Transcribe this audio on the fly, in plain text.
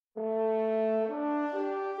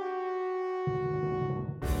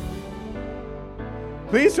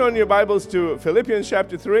Please turn your Bibles to Philippians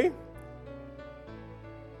chapter 3.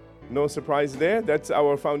 No surprise there. That's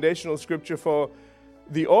our foundational scripture for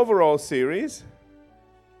the overall series.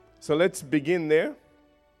 So let's begin there.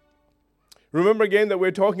 Remember again that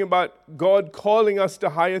we're talking about God calling us to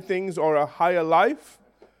higher things or a higher life,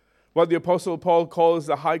 what the Apostle Paul calls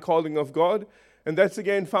the high calling of God. And that's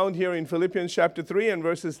again found here in Philippians chapter 3 and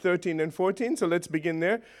verses 13 and 14. So let's begin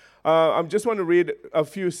there. I just want to read a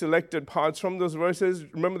few selected parts from those verses.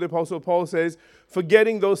 Remember the Apostle Paul says,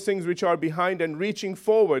 forgetting those things which are behind and reaching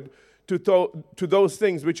forward to those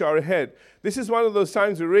things which are ahead. This is one of those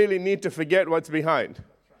times we really need to forget what's behind.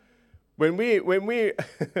 When we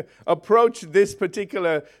approach this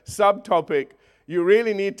particular subtopic, you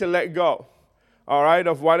really need to let go, all right,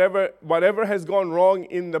 of whatever has gone wrong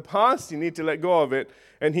in the past. You need to let go of it.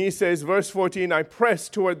 And he says, verse 14, I press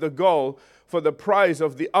toward the goal for the prize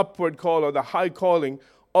of the upward call or the high calling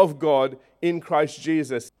of God in Christ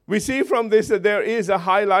Jesus. We see from this that there is a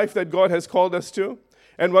high life that God has called us to,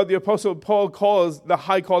 and what the Apostle Paul calls the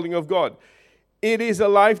high calling of God. It is a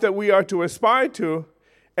life that we are to aspire to,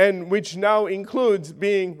 and which now includes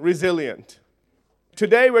being resilient.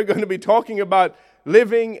 Today we're going to be talking about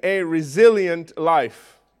living a resilient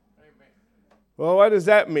life. Amen. Well, what does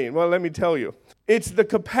that mean? Well, let me tell you. It's the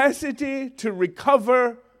capacity to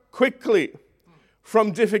recover quickly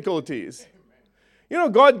from difficulties. You know,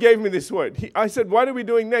 God gave me this word. I said, what are we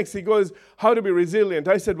doing next? He goes, how to be resilient.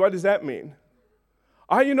 I said, what does that mean?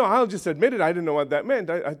 I'll just admit it. I didn't know what that meant.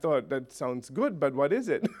 I thought that sounds good, but what is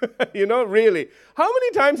it? Really. How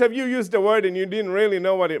many times have you used the word and you didn't really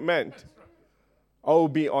know what it meant? Oh,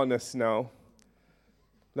 be honest now.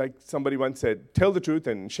 Like somebody once said, tell the truth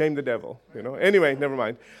and shame the devil. Anyway, never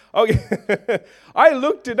mind. Okay, I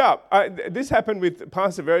looked it up. This happened with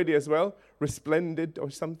Pastor Verity as well, resplendent or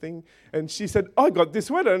something. And she said, I got this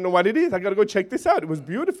word. I don't know what it is. I got to go check this out. It was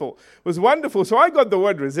beautiful. It was wonderful. So I got the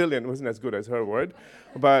word resilient. It wasn't as good as her word,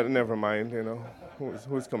 but never mind.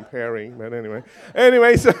 Who's comparing? But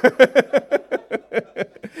anyway, so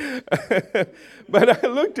but I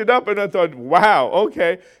looked it up and I thought, wow,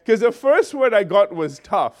 okay. Because the first word I got was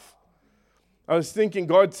tough. I was thinking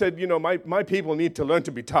God said, my people need to learn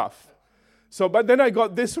to be tough. But then I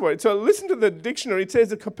got this word. So listen to the dictionary. It says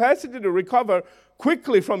the capacity to recover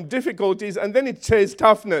quickly from difficulties, and then it says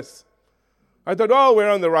toughness. I thought, we're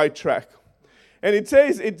on the right track. And it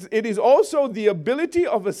says it is also the ability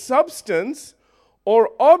of a substance or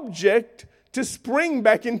object to spring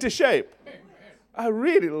back into shape. I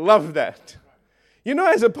really love that.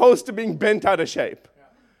 As opposed to being bent out of shape.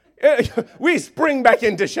 We spring back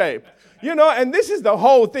into shape. And this is the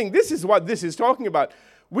whole thing. This is what this is talking about.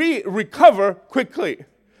 We recover quickly.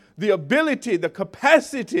 The ability, the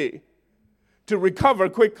capacity to recover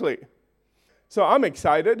quickly. So I'm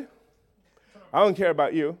excited. I don't care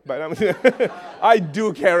about you, but I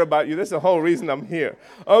do care about you. That's the whole reason I'm here.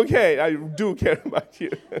 Okay, I do care about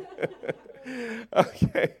you.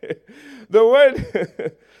 Okay.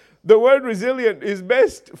 The word resilient is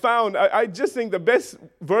best found, I just think the best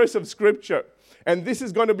verse of Scripture, and this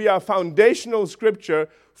is going to be our foundational Scripture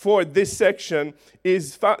for this section,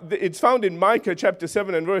 it's found in Micah chapter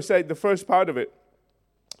 7 and verse 8, the first part of it.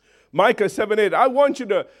 Micah 7:8. I want you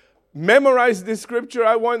to memorize this Scripture.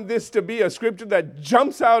 I want this to be a Scripture that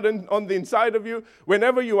jumps out on the inside of you.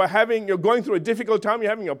 Whenever you're going through a difficult time, you're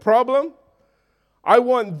having a problem, I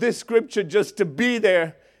want this Scripture just to be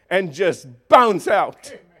there and just bounce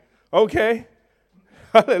out. Okay?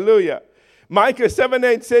 Hallelujah. Micah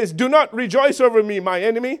 7:8 says, do not rejoice over me, my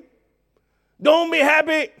enemy. Don't be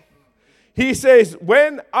happy. He says,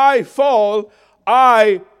 when I fall,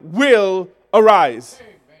 I will arise.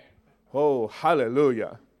 Amen. Oh,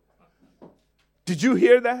 hallelujah. Did you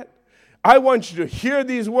hear that? I want you to hear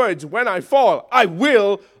these words. When I fall, I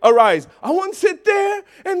will arise. I won't sit there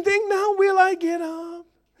and think, now will I get up?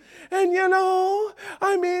 And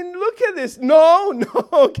look at this. No,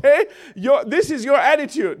 okay? This is your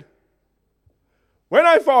attitude. When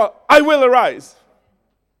I fall, I will arise.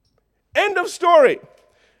 End of story.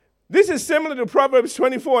 This is similar to Proverbs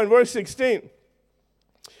 24 and verse 16.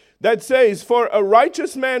 That says, for a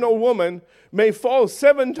righteous man or woman may fall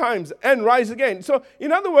 7 times and rise again. So,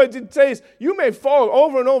 in other words, it says, you may fall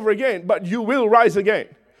over and over again, but you will rise again.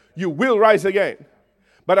 You will rise again.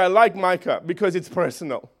 But I like Micah because it's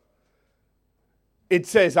personal. It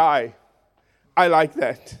says I like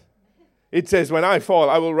that. It says, when I fall,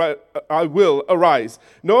 I will arise.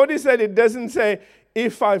 Notice that it doesn't say,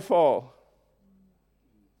 if I fall.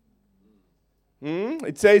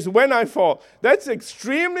 It says, when I fall. That's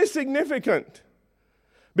extremely significant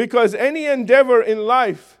because any endeavor in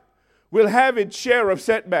life will have its share of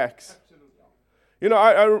setbacks. You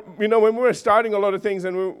know, when we were starting a lot of things,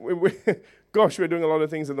 and gosh, we're doing a lot of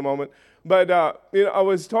things at the moment. But I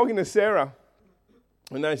was talking to Sarah,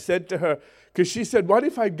 and I said to her, because she said, "What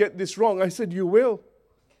if I get this wrong?" I said, "You will."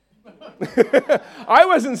 I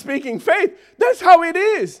wasn't speaking faith. That's how it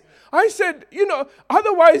is. I said,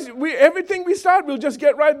 otherwise everything we start, we'll just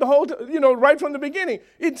get right right from the beginning.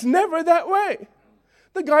 It's never that way.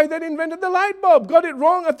 The guy that invented the light bulb got it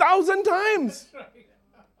wrong 1,000 times.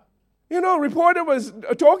 Reporter was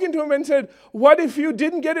talking to him and said, "What if you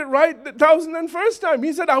didn't get it right the 1,001st time?"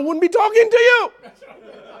 He said, "I wouldn't be talking to you.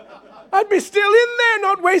 I'd be still in there,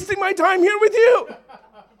 not wasting my time here with you."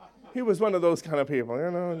 He was one of those kind of people,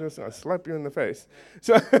 just I'll slap you in the face.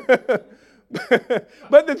 So,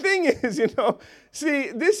 but the thing is, see,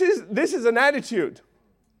 this is an attitude.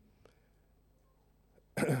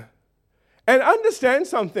 And understand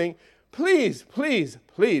something, please,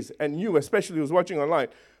 and you especially who's watching online,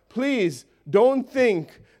 please don't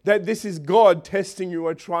think that this is God testing you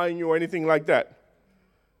or trying you or anything like that.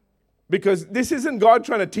 Because this isn't God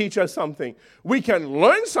trying to teach us something. We can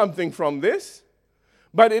learn something from this.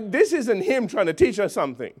 But this isn't Him trying to teach us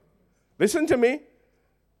something. Listen to me.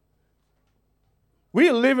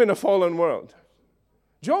 We live in a fallen world.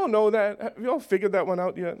 Do you all know that? Have you all figured that one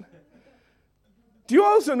out yet? Do you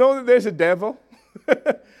also know that there's a devil?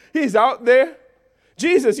 He's out there.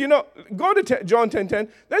 Jesus, go to John 10:10.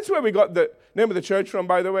 That's where we got the name of the church from,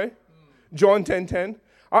 by the way. John 10:10.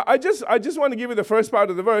 I just want to give you the first part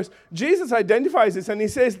of the verse. Jesus identifies this, and he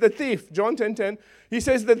says the thief, John 10:10, he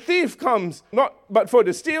says the thief comes not but for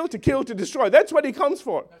to steal, to kill, to destroy. That's what he comes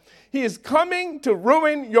for. He is coming to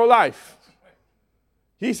ruin your life.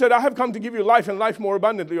 He said, "I have come to give you life and life more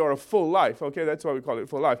abundantly," or a full life. Okay, that's why we call it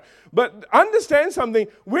full life. But understand something.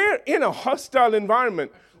 We're in a hostile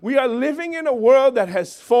environment. We are living in a world that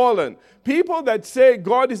has fallen. People that say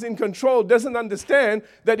God is in control doesn't understand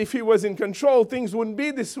that if He was in control, things wouldn't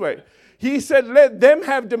be this way. He said, "Let them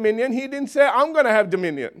have dominion." He didn't say, "I'm going to have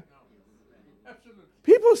dominion." No.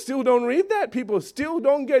 People still don't read that. People still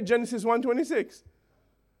don't get Genesis 1:26.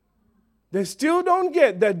 They still don't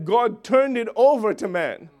get that God turned it over to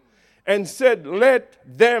man and said, "Let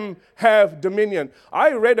them have dominion."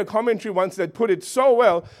 I read a commentary once that put it so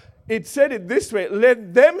well. It said it this way: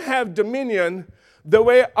 "Let them have dominion the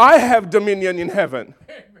way I have dominion in heaven.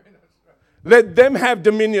 Let them have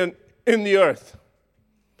dominion in the earth."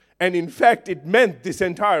 And in fact, it meant this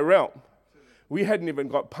entire realm. We hadn't even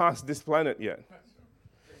got past this planet yet.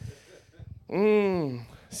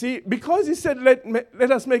 See, because He said,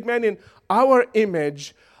 let us make man in our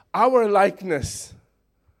image, our likeness.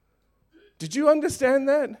 Did you understand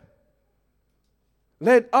that?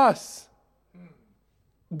 Let us,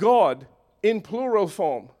 God, in plural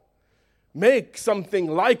form, make something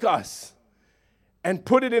like us and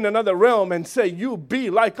put it in another realm and say, "You be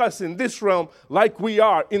like us in this realm, like we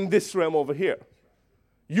are in this realm over here.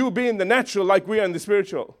 You be in the natural like we are in the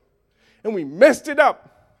spiritual." And we messed it up.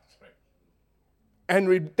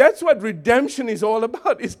 And that's what redemption is all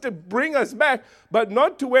about, is to bring us back, but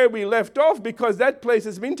not to where we left off, because that place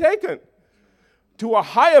has been taken. To a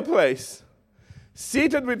higher place,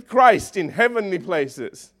 seated with Christ in heavenly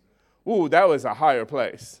places. Ooh, that was a higher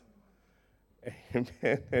place.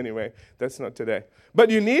 Amen. Anyway, that's not today.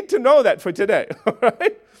 But you need to know that for today, all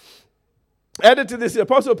right? Added to this, the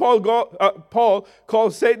Apostle Paul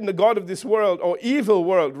calls Satan the god of this world, or evil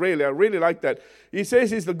world, really. I really like that. He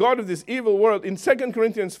says he's the god of this evil world in 2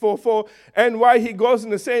 Corinthians 4:4, and why he goes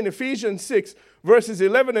on to say in Ephesians 6, verses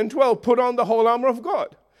 11 and 12, "Put on the whole armor of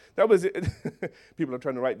God." That was it. People are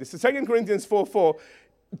trying to write this. So 2 Corinthians 4:4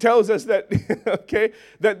 tells us that,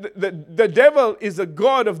 that the devil is a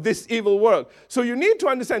god of this evil world. So you need to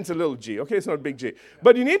understand, it's a little g, okay? It's not a big G.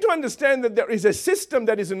 But you need to understand that there is a system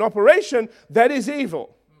that is in operation that is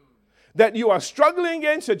evil, that you are struggling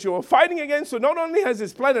against, that you are fighting against. So not only has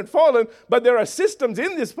this planet fallen, but there are systems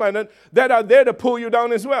in this planet that are there to pull you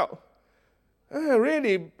down as well.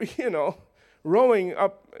 Really, rowing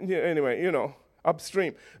up,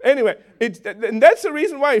 upstream. Anyway, and that's the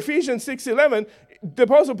reason why Ephesians 6:11, the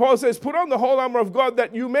Apostle Paul says, "Put on the whole armor of God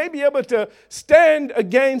that you may be able to stand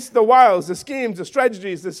against the wiles, the schemes, the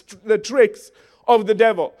strategies, the tricks of the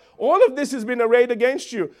devil." All of this has been arrayed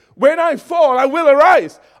against you. When I fall, I will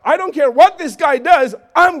arise. I don't care what this guy does,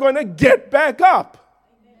 I'm going to get back up.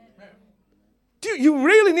 You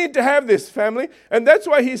really need to have this, family. And that's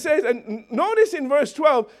why he says, and notice in verse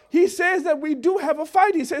 12, he says that we do have a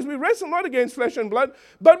fight. He says we wrestle not against flesh and blood,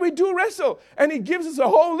 but we do wrestle. And he gives us a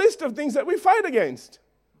whole list of things that we fight against.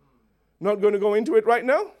 Not going to go into it right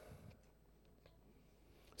now.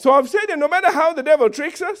 So I've said that no matter how the devil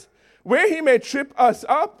tricks us, where he may trip us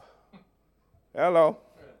up, Hello.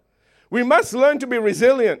 We must learn to be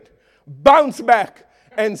resilient, bounce back,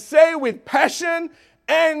 and say with passion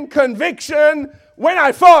and conviction, when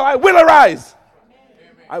I fall, I will arise.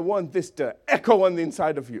 Amen. I want this to echo on the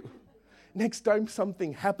inside of you. Next time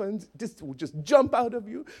something happens, this will just jump out of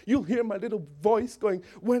you. You'll hear my little voice going,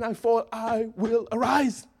 when I fall, I will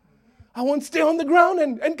arise. I won't stay on the ground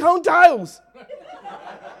and count tiles.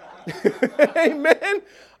 Amen.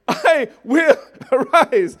 I will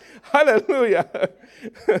arise. Hallelujah.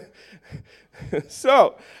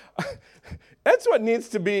 So, that's what needs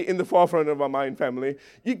to be in the forefront of our mind, family.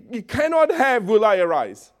 You cannot have, will I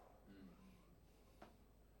arise?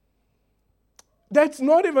 That's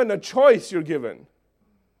not even a choice you're given.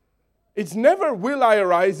 It's never will I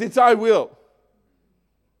arise, it's I will.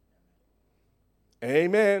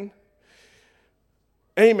 Amen.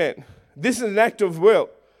 Amen. This is an act of will,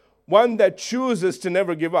 one that chooses to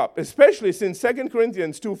never give up, especially since 2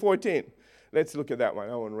 Corinthians 2:14. Let's look at that one.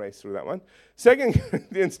 I won't race through that one. 2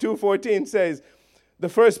 Corinthians 2:14 says, the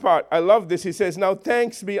first part, I love this. He says, now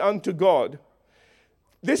thanks be unto God.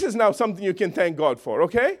 This is now something you can thank God for,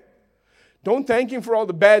 okay? Don't thank him for all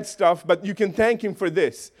the bad stuff, but you can thank him for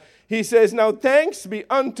this. He says, now thanks be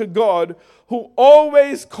unto God who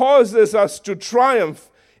always causes us to triumph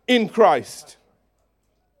in Christ.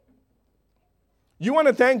 You want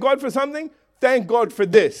to thank God for something? Thank God for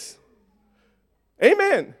this.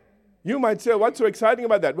 Amen. You might say, what's so exciting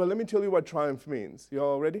about that? Well, let me tell you what triumph means. You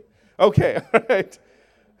all ready? Okay, all right.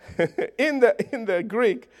 In the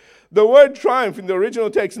Greek, the word triumph in the original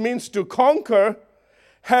text means to conquer,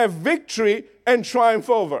 have victory, and triumph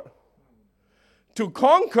over. To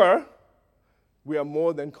conquer, we are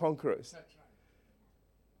more than conquerors.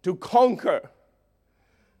 To conquer,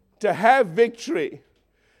 to have victory,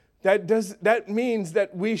 that means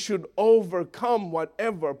that we should overcome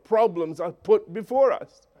whatever problems are put before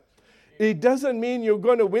us. It doesn't mean you're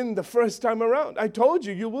going to win the first time around. I told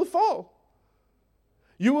you, you will fall.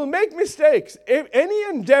 You will make mistakes. If any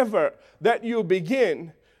endeavor that you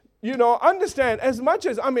begin, understand, as much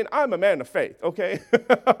as, I'm a man of faith, okay?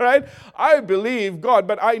 All right? I believe God,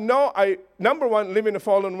 but I know number one, live in a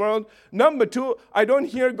fallen world. Number two, I don't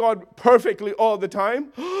hear God perfectly all the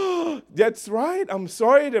time. That's right. I'm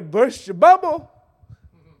sorry to burst your bubble.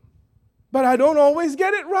 But I don't always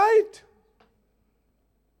get it right.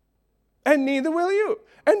 And neither will you.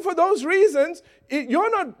 And for those reasons,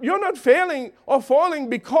 you're not failing or falling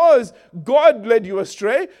because God led you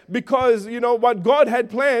astray, because, what God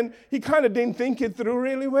had planned, he kind of didn't think it through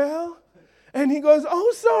really well. And he goes,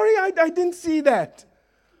 oh, sorry, I didn't see that.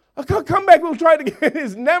 Come back, we'll try it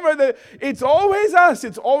again. It's always us.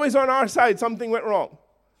 It's always on our side. Something went wrong.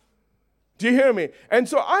 Do you hear me? And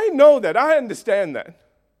so I know that. I understand that.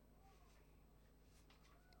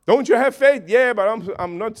 Don't you have faith? Yeah, but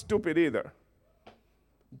I'm not stupid either.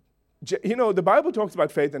 The Bible talks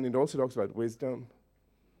about faith and it also talks about wisdom.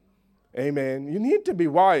 Amen. You need to be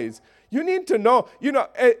wise. You need to know,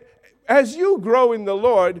 as you grow in the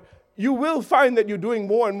Lord, you will find that you're doing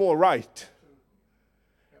more and more right.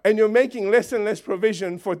 And you're making less and less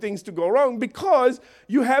provision for things to go wrong because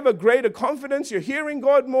you have a greater confidence. You're hearing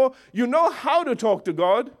God more. You know how to talk to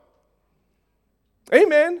God.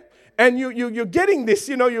 Amen. And you're getting this,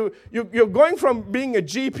 you're going from being a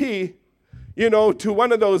GP, to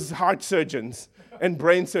one of those heart surgeons and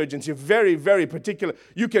brain surgeons. You're very, very particular.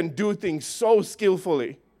 You can do things so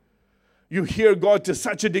skillfully. You hear God to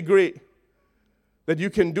such a degree that you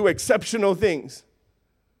can do exceptional things.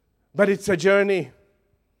 But it's a journey.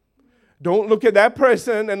 Don't look at that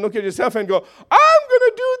person and look at yourself and go, I'm going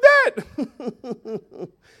to do that.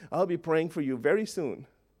 I'll be praying for you very soon.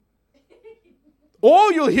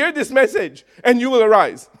 Or you'll hear this message and you will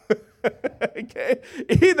arise. Okay?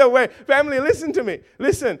 Either way, family, listen to me.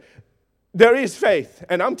 Listen, there is faith.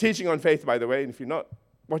 And I'm teaching on faith, by the way. And if you're not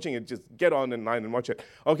watching it, just get on in line and watch it.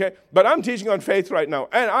 Okay? But I'm teaching on faith right now.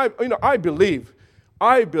 And I believe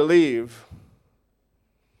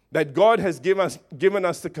that God has given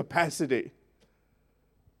us the capacity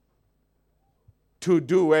to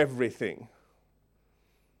do everything.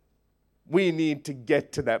 We need to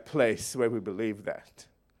get to that place where we believe that.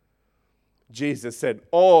 Jesus said,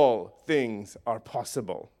 all things are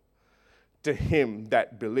possible to him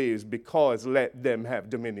that believes, because let them have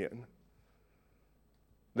dominion.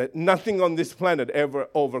 Let nothing on this planet ever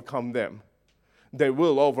overcome them. They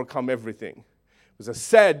will overcome everything. It was a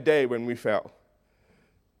sad day when we fell.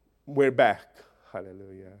 We're back.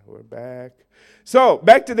 Hallelujah. We're back. So,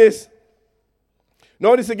 back to this.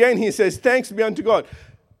 Notice again, he says, thanks be unto God.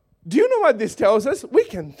 Do you know what this tells us? We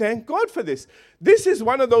can thank God for this. This is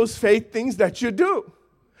one of those faith things that you do.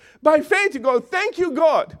 By faith, you go, thank you,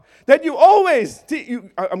 God, that you always,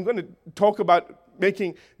 I'm going to talk about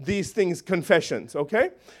making these things confessions,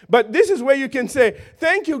 okay? But this is where you can say,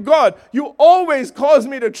 thank you, God, you always cause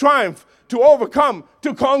me to triumph, to overcome,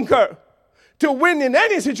 to conquer, to win in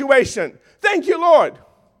any situation. Thank you, Lord.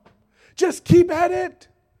 Just keep at it.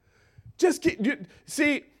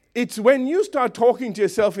 See, it's when you start talking to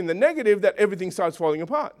yourself in the negative that everything starts falling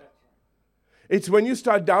apart. It's when you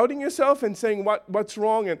start doubting yourself and saying, what's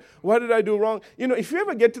wrong and what did I do wrong? If you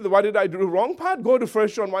ever get to the what did I do wrong part, go to 1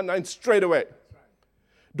 John 1:9 straight away.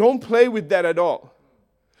 Don't play with that at all.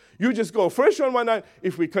 You just go, 1 John 1:9,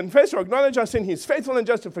 if we confess or acknowledge our sin, He's faithful and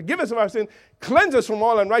just to forgive us of our sin, cleanse us from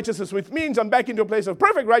all unrighteousness, which means I'm back into a place of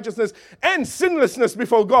perfect righteousness and sinlessness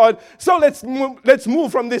before God. So let's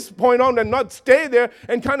move from this point on and not stay there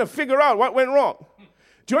and kind of figure out what went wrong.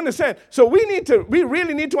 Do you understand? So we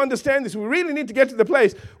really need to understand this. We really need to get to the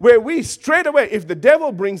place where we straight away, if the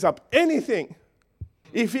devil brings up anything,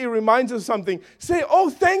 if he reminds us of something, say,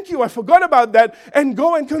 oh, thank you, I forgot about that, and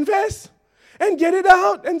go and confess. And get it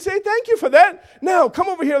out and say, thank you for that. Now, come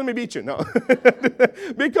over here, let me beat you. No.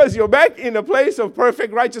 Because you're back in a place of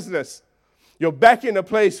perfect righteousness. You're back in a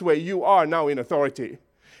place where you are now in authority.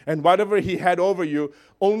 And whatever he had over you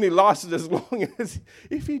only lasted as long as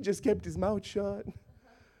if he just kept his mouth shut.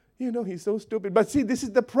 He's so stupid. But see, this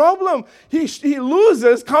is the problem. He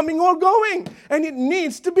loses coming or going. And it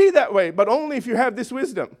needs to be that way. But only if you have this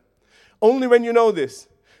wisdom. Only when you know this.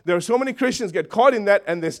 There are so many Christians get caught in that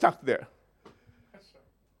and they're stuck there.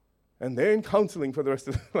 And they're in counseling for the rest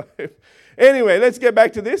of their life. Anyway, let's get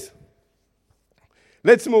back to this.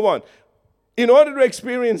 Let's move on. In order to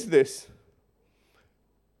experience this,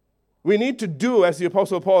 we need to do, as the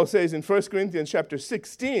Apostle Paul says in 1 Corinthians chapter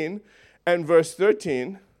 16 and verse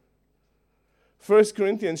 13. 1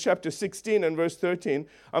 Corinthians chapter 16 and verse 13.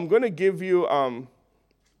 I'm going to give you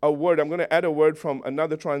a word. I'm going to add a word from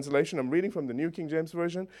another translation. I'm reading from the New King James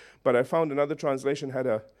Version, but I found another translation had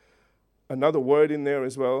another word in there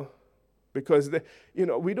as well. Because,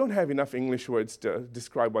 we don't have enough English words to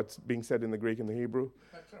describe what's being said in the Greek and the Hebrew.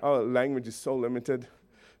 Right. Our language is so limited.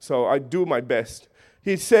 So I do my best.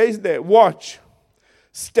 He says that, watch,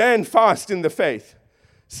 stand fast in the faith.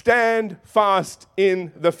 Stand fast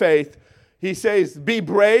in the faith. He says, be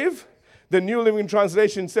brave. The New Living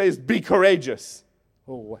Translation says, be courageous.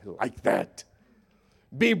 Oh, I like that.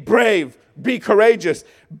 Be brave. Be courageous.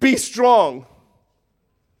 Be strong.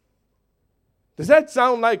 Does that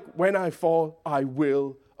sound like when I fall, I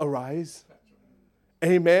will arise?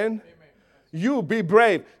 Amen? Amen. You be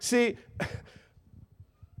brave. See,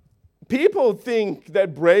 people think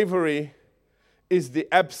that bravery is the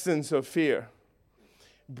absence of fear.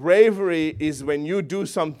 Bravery is when you do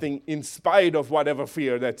something in spite of whatever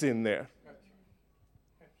fear that's in there.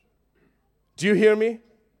 Do you hear me?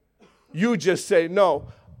 You just say, no,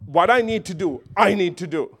 what I need to do, I need to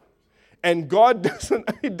do. And God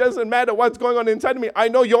it doesn't matter what's going on inside of me. I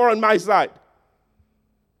know you're on my side.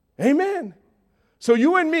 Amen. So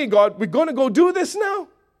you and me, God, we're going to go do this now.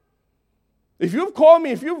 If you've called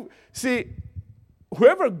me, see,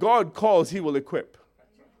 whoever God calls, He will equip.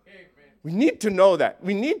 Amen. We need to know that.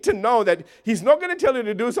 We need to know that He's not going to tell you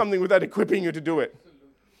to do something without equipping you to do it. Absolutely.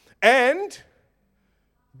 And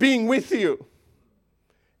being with you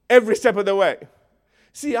every step of the way.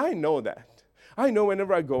 See, I know that. I know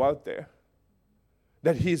whenever I go out there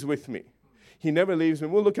that He's with me. He never leaves me.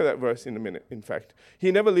 We'll look at that verse in a minute, in fact. He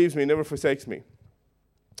never leaves me, never forsakes me.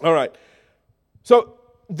 All right. So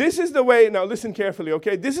this is the way, now listen carefully,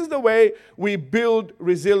 okay? This is the way we build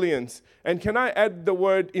resilience. And can I add the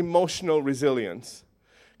word emotional resilience?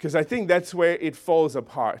 Because I think that's where it falls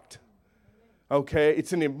apart. Okay?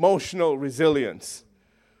 It's an emotional resilience,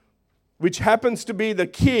 which happens to be the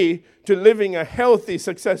key to living a healthy,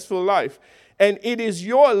 successful life. And it is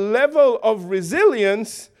your level of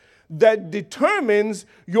resilience that determines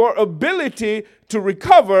your ability to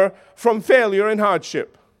recover from failure and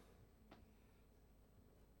hardship.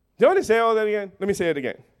 Do you want to say all that again? Let me say it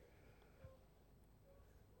again.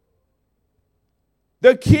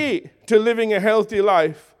 The key to living a healthy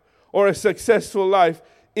life or a successful life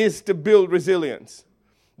is to build resilience.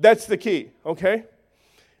 That's the key, okay?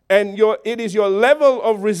 And it is your level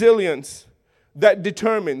of resilience that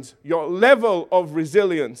determines your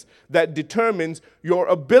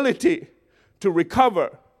ability to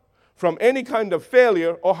recover from any kind of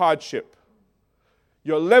failure or hardship.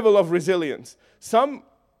 Your level of resilience. Some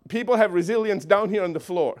people have resilience down here on the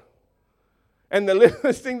floor. And the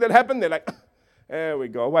littlest thing that happened, they're like, there we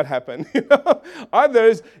go, what happened?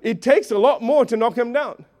 Others, it takes a lot more to knock them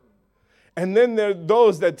down. And then there are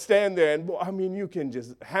those that stand there and, I mean, you can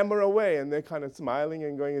just hammer away and they're kind of smiling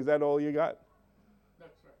and going, is that all you got?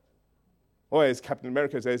 That's right. Or as Captain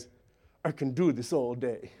America says, I can do this all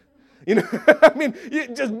day. You know, I mean, you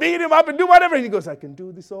just beat him up and do whatever. And he goes, I can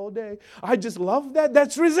do this all day. I just love that.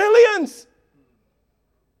 That's resilience.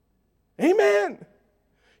 Amen.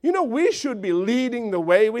 You know, we should be leading the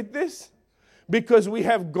way with this because we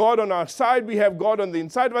have God on our side. We have God on the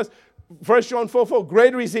inside of us. 1 John 4:4,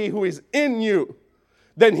 greater is he who is in you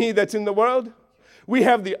than he that's in the world. We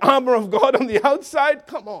have the armor of God on the outside.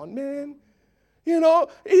 Come on, man. You know,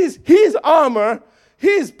 his armor,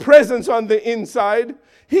 his presence on the inside,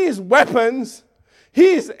 his weapons,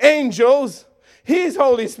 his angels, his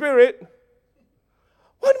Holy Spirit.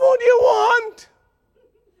 What more do you want?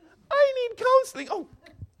 I need counseling. Oh,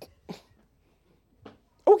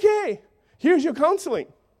 okay. Here's your counseling.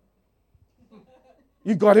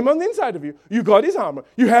 You got him on the inside of you. You got his armor.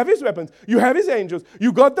 You have his weapons. You have his angels.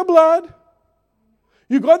 You got the blood.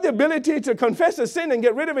 You got the ability to confess a sin and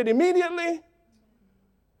get rid of it immediately.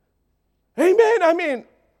 Amen. I mean,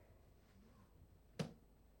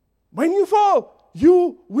 when you fall,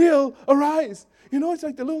 you will arise. You know, it's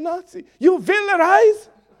like the little Nazi. You will arise.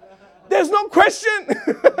 There's no question.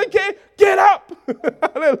 Okay, get up.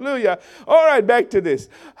 Hallelujah. All right, back to this.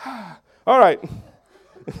 All right.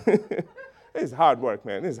 This is hard work,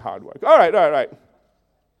 man. This is hard work. All right.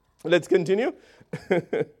 Let's continue.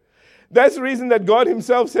 That's the reason that God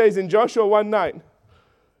himself says in Joshua 1:9,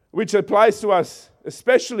 which applies to us,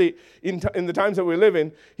 especially in the times that we live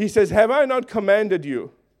in. He says, have I not commanded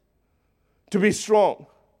you to be strong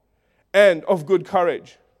and of good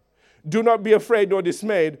courage? Do not be afraid nor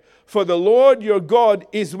dismayed, for the Lord your God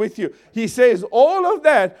is with you. He says all of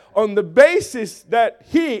that on the basis that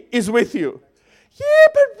he is with you. Yeah,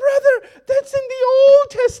 but brother, that's in the Old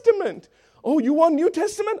Testament. Oh, you want New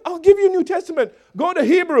Testament? I'll give you New Testament. Go to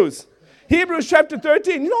Hebrews. Hebrews chapter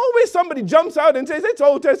 13. You know, always somebody jumps out and says, it's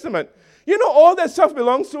Old Testament. You know, all that stuff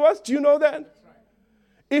belongs to us. Do you know that? That's right.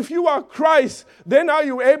 If you are Christ, then are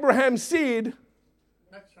you Abraham's seed?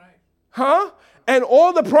 That's right. Huh? And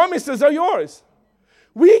all the promises are yours.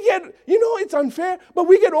 We get, you know, it's unfair, but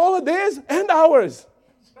we get all of theirs and ours.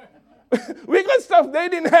 We got stuff they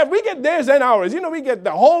didn't have. We get theirs and ours. You know, we get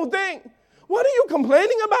the whole thing. What are you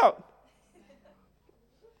complaining about?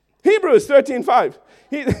 Hebrews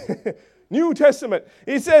 13:5. New Testament.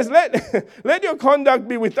 He says, let your conduct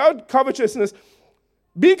be without covetousness.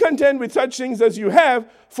 Be content with such things as you have,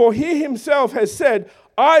 for he himself has said,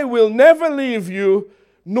 I will never leave you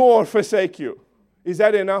nor forsake you. Is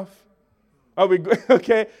that enough? Are we good?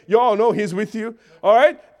 Okay? You all know he's with you. All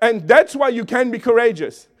right? And that's why you can be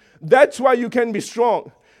courageous. That's why you can be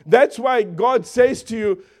strong. That's why God says to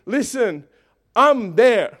you, listen, I'm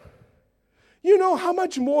there. You know, how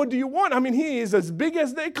much more do you want? I mean, he is as big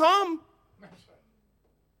as they come.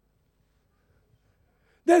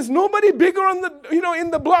 There's nobody bigger on the,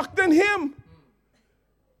 in the block than him.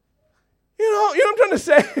 You know what I'm trying to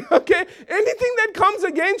say? Okay? Anything that comes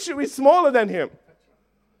against you is smaller than him.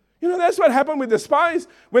 You know, that's what happened with the spies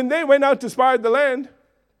when they went out to spy the land.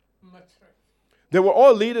 They were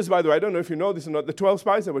all leaders, by the way. I don't know if you know this or not. The 12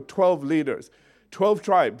 spies, there were 12 leaders. 12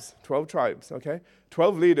 tribes, okay?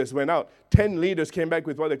 12 leaders went out. 10 leaders came back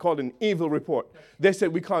with what they called an evil report. They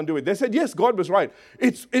said, we can't do it. They said, yes, God was right.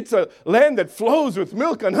 It's a land that flows with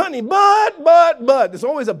milk and honey, but. There's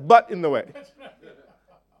always a but in the way.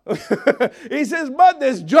 He says, but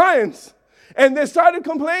there's giants. And they started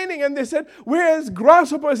complaining, and they said, where's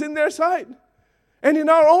grasshoppers in their sight? And in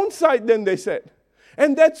our own sight, then they said.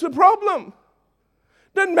 And that's the problem.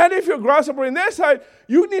 Doesn't matter if you're a grasshopper in their side,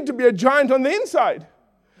 you need to be a giant on the inside.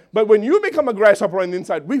 But when you become a grasshopper on the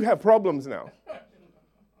inside, we have problems now.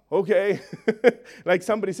 Okay? Like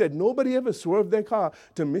somebody said, nobody ever swerved their car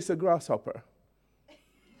to miss a grasshopper.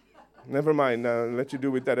 Never mind, I'll let you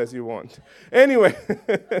do with that as you want. Anyway,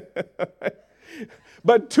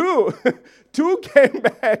 but two came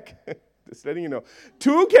back. Just letting you know.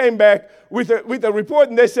 2 came back with a report,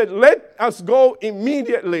 and they said, let us go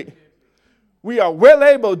immediately. We are well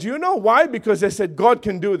able. Do you know why? Because they said, God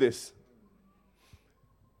can do this.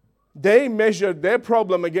 They measured their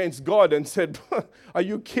problem against God and said, are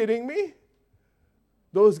you kidding me?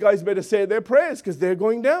 Those guys better say their prayers because they're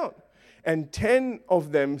going down. And 10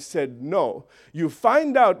 of them said no. You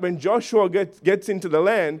find out when Joshua gets into the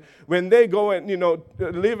land, when they go and,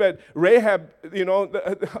 live at Rahab,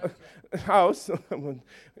 house.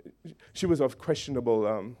 She was of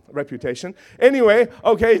questionable reputation. Anyway,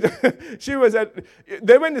 okay,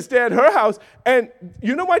 they went to stay at her house. And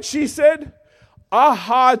you know what she said? Our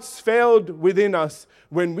hearts failed within us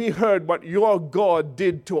when we heard what your God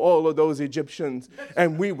did to all of those Egyptians,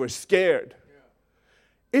 and we were scared.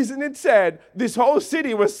 Isn't it sad? This whole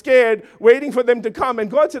city was scared, waiting for them to come,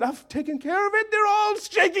 and God said, I've taken care of it. They're all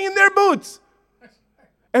shaking in their boots.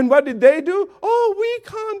 And what did they do? Oh, we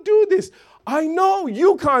can't do this. I know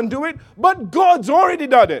you can't do it, but God's already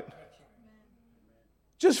done it.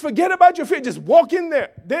 Just forget about your fear. Just walk in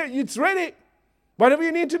there. There, it's ready. Whatever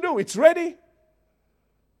you need to do, it's ready.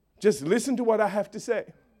 Just listen to what I have to say.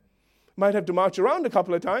 Might have to march around a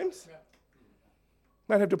couple of times.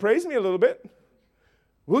 Might have to praise me a little bit.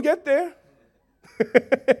 We'll get there.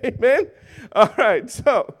 Amen? All right,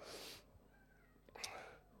 so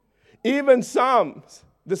even Psalms,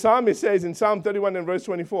 the psalmist says in Psalm 31 and verse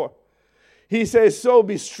 24, he says, so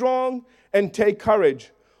be strong and take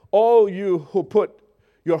courage, all you who put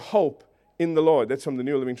your hope in the Lord. That's from the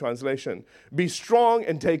New Living Translation. Be strong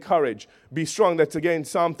and take courage. Be strong. That's again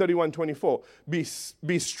Psalm 31:24.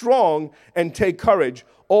 Be strong and take courage,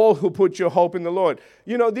 all who put your hope in the Lord.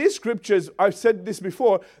 You know, these scriptures, I've said this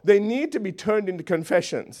before, they need to be turned into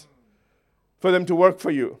confessions for them to work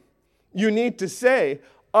for you. You need to say,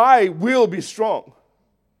 I will be strong.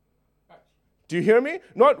 Do you hear me?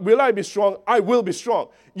 Not will I be strong, I will be strong.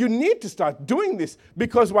 You need to start doing this,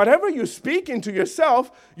 because whatever you speak into yourself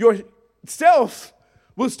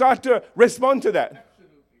will start to respond to that.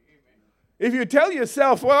 If you tell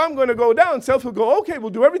yourself, well, I'm going to go down, self will go, okay, we'll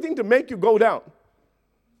do everything to make you go down.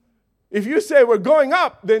 If you say we're going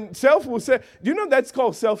up, then self will say, do you know that's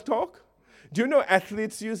called self-talk? Do you know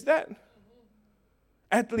athletes use that?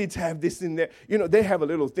 Athletes have this in there. You know, they have a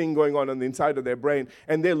little thing going on the inside of their brain,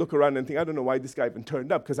 and they look around and think, I don't know why this guy even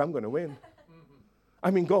turned up, because I'm going to win.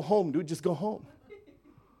 I mean, go home, dude. Just go home.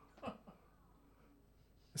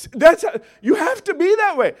 You have to be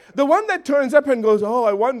that way. The one that turns up and goes, oh,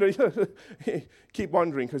 I wonder. Keep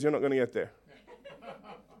wondering, because you're not going to get there.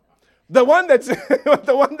 The one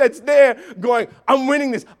that's there going, I'm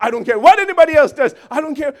winning this. I don't care what anybody else does. I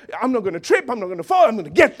don't care. I'm not going to trip. I'm not going to fall. I'm going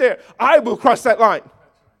to get there. I will cross that line.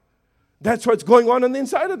 That's what's going on the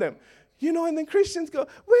inside of them. You know, and then Christians go,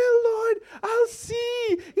 well, Lord, I'll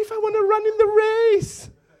see if I want to run in the race.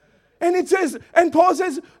 And it says, and Paul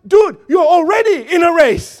says, dude, you're already in a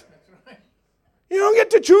race. Right. You don't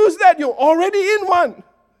get to choose that. You're already in one.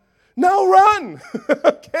 Now run.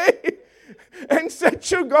 Okay? And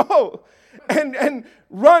set your goal. And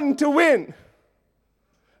run to win.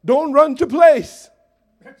 Don't run to place.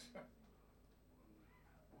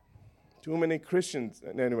 Too many Christians.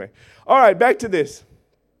 Anyway. All right, back to this.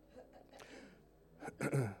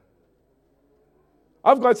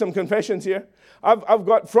 I've got some confessions here. I've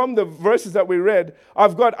got, from the verses that we read,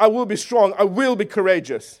 I've got, I will be strong, I will be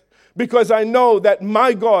courageous, because I know that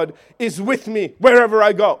my God is with me wherever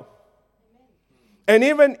I go. And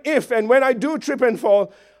even if and when I do trip and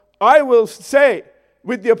fall, I will say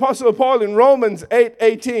with the Apostle Paul in Romans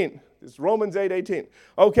 8:18, it's Romans 8:18,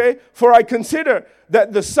 okay? For I consider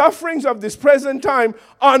that the sufferings of this present time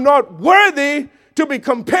are not worthy to be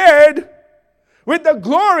compared with the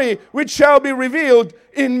glory which shall be revealed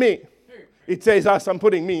in me. It says us, I'm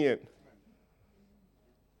putting me in.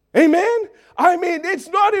 Amen? I mean, it's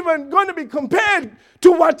not even going to be compared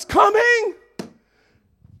to what's coming.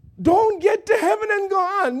 Don't get to heaven and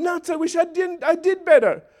go, nuts, I wish I did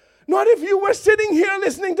better. Not if you were sitting here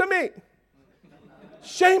listening to me.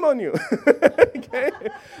 Shame on you. Okay?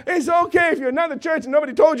 It's okay if you're not in the church and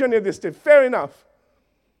nobody told you any of this stuff. Fair enough.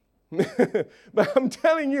 But I'm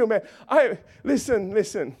telling you, man,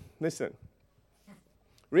 listen.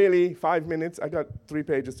 Really, 5 minutes? I got 3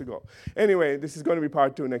 pages to go. Anyway, this is going to be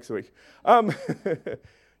part 2 next week.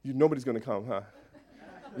 Nobody's going to come, huh?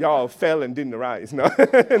 Y'all fell and didn't arise. No,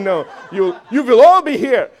 no. You will all be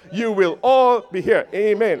here. You will all be here.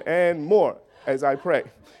 Amen. And more as I pray.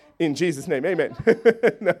 In Jesus' name, amen.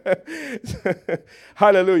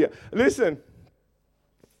 Hallelujah. Listen.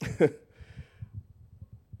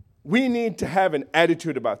 We need to have an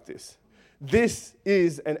attitude about this. This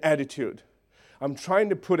is an attitude. I'm trying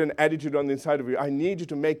to put an attitude on the inside of you. I need you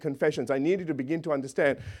to make confessions. I need you to begin to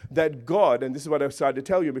understand that God, and this is what I started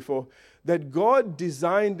to tell you before, that God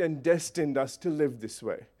designed and destined us to live this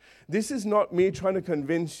way. This is not me trying to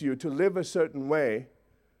convince you to live a certain way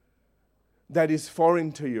that is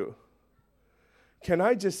foreign to you. Can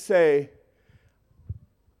I just say,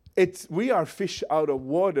 we are fish out of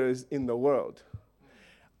waters in the world.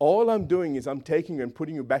 All I'm doing is I'm taking you and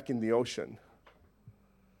putting you back in the ocean.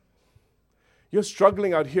 You're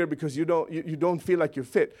struggling out here because you don't feel like you're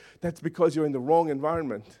fit. That's because you're in the wrong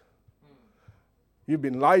environment. You've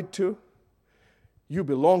been lied to. You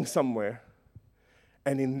belong somewhere.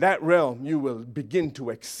 And in that realm, you will begin to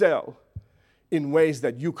excel in ways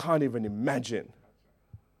that you can't even imagine.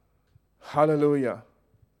 Hallelujah.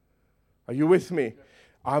 Are you with me?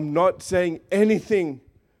 I'm not saying anything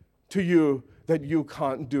to you that you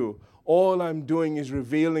can't do. All I'm doing is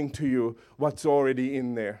revealing to you what's already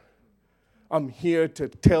in there. I'm here to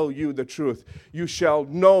tell you the truth. You shall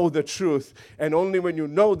know the truth, and only when you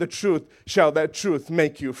know the truth shall that truth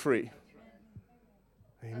make you free.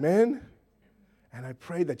 Amen? And I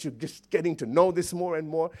pray that you're just getting to know this more and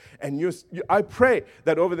more. And I pray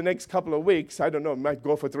that over the next couple of weeks, I don't know, it might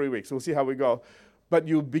go for 3 weeks. We'll see how we go. But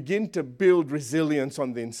you begin to build resilience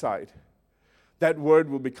on the inside. That word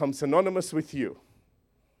will become synonymous with you.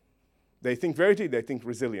 They think verity, they think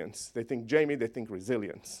resilience. They think Jamie, they think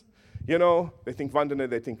resilience. You know, they think Vandana,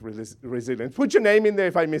 they think resilience. Put your name in there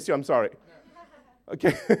if I miss you, I'm sorry.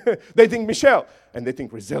 Okay. They think Michelle, and they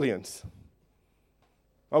think resilience.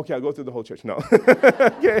 Okay, I'll go through the whole church. No.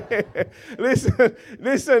 Okay.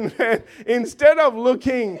 Listen, man. Instead of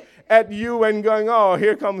looking at you and going, oh,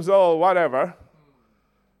 here comes all whatever,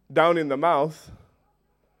 down in the mouth,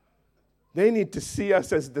 they need to see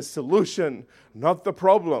us as the solution, not the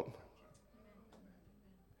problem.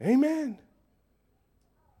 Amen.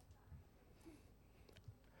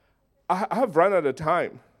 I've run out of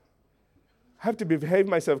time. I have to behave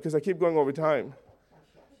myself because I keep going over time.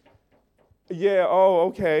 Yeah, oh,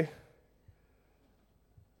 okay.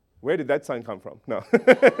 Where did that sign come from? No.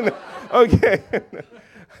 No. Okay.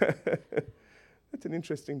 That's an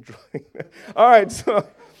interesting drawing. All right, so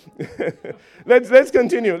let's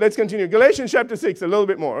continue. Let's continue. Galatians chapter 6, a little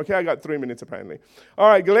bit more. Okay, I got 3 minutes apparently. All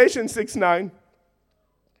right, Galatians 6:9.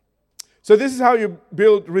 So this is how you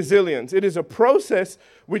build resilience. It is a process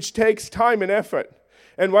which takes time and effort.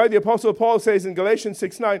 And why the Apostle Paul says in Galatians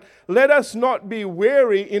 6:9, let us not be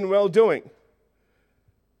weary in well-doing.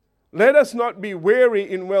 Let us not be weary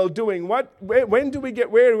in well-doing. When do we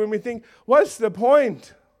get weary? When we think, what's the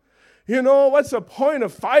point? You know, what's the point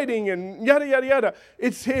of fighting and yada, yada, yada.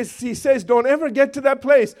 He says, don't ever get to that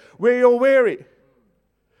place where you're weary.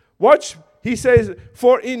 Watch, he says,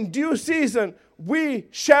 for in due season we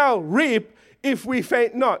shall reap if we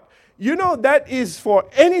faint not. You know, that is for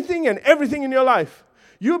anything and everything in your life.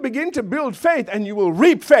 You begin to build faith and you will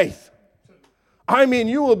reap faith. I mean,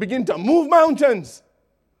 you will begin to move mountains.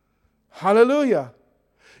 Hallelujah.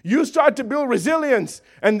 You start to build resilience,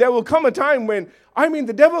 and there will come a time when,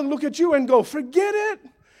 the devil will look at you and go, forget it.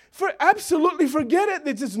 Absolutely forget it.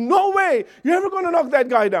 There's no way you're ever going to knock that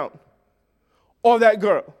guy down or that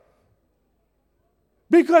girl.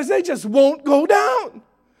 Because they just won't go down.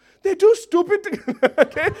 They're too stupid to,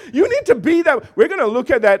 okay? You need to be that. We're going to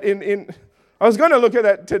look at that I was going to look at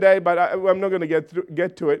that today, but I'm not going to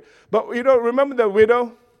get to it. But, remember the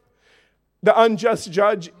widow? The unjust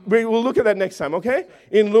judge? We will look at that next time, okay?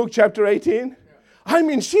 In Luke chapter 18.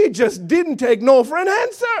 She just didn't take no for an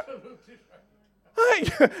answer.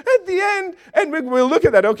 At the end, and we'll look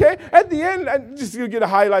at that, okay? At the end, and just you get the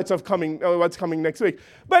highlights of what's coming next week.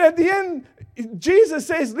 But at the end, Jesus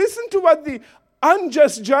says, listen to what the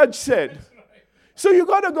unjust judge said. So you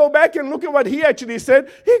got to go back and look at what he actually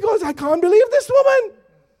said. He goes, I can't believe this woman.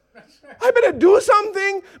 I better do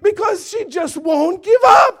something because she just won't give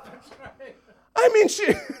up.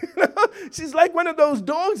 She's like one of those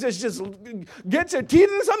dogs that just gets her teeth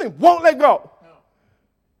into something, won't let go.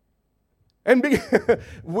 And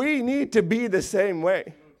we need to be the same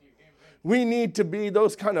way. We need to be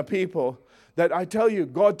those kind of people that I tell you,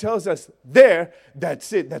 God tells us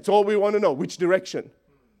that's it. That's all we want to know, which direction.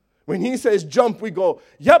 When he says jump, we go,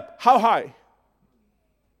 yep, how high?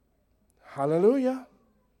 Hallelujah.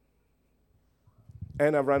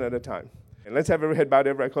 And I've run out of time. And let's have every head bowed,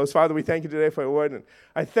 every eye closed. Father, we thank you today for your word. And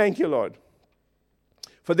I thank you, Lord,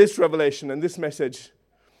 for this revelation and this message.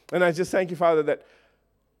 And I just thank you, Father, that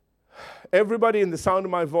everybody in the sound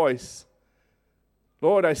of my voice,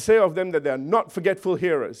 Lord, I say of them that they are not forgetful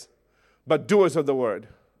hearers, but doers of the word.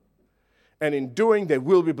 And in doing, they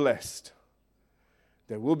will be blessed.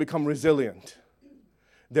 They will become resilient.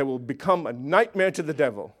 They will become a nightmare to the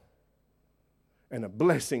devil and a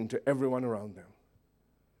blessing to everyone around them.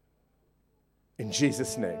 In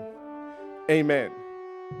Jesus' name, amen.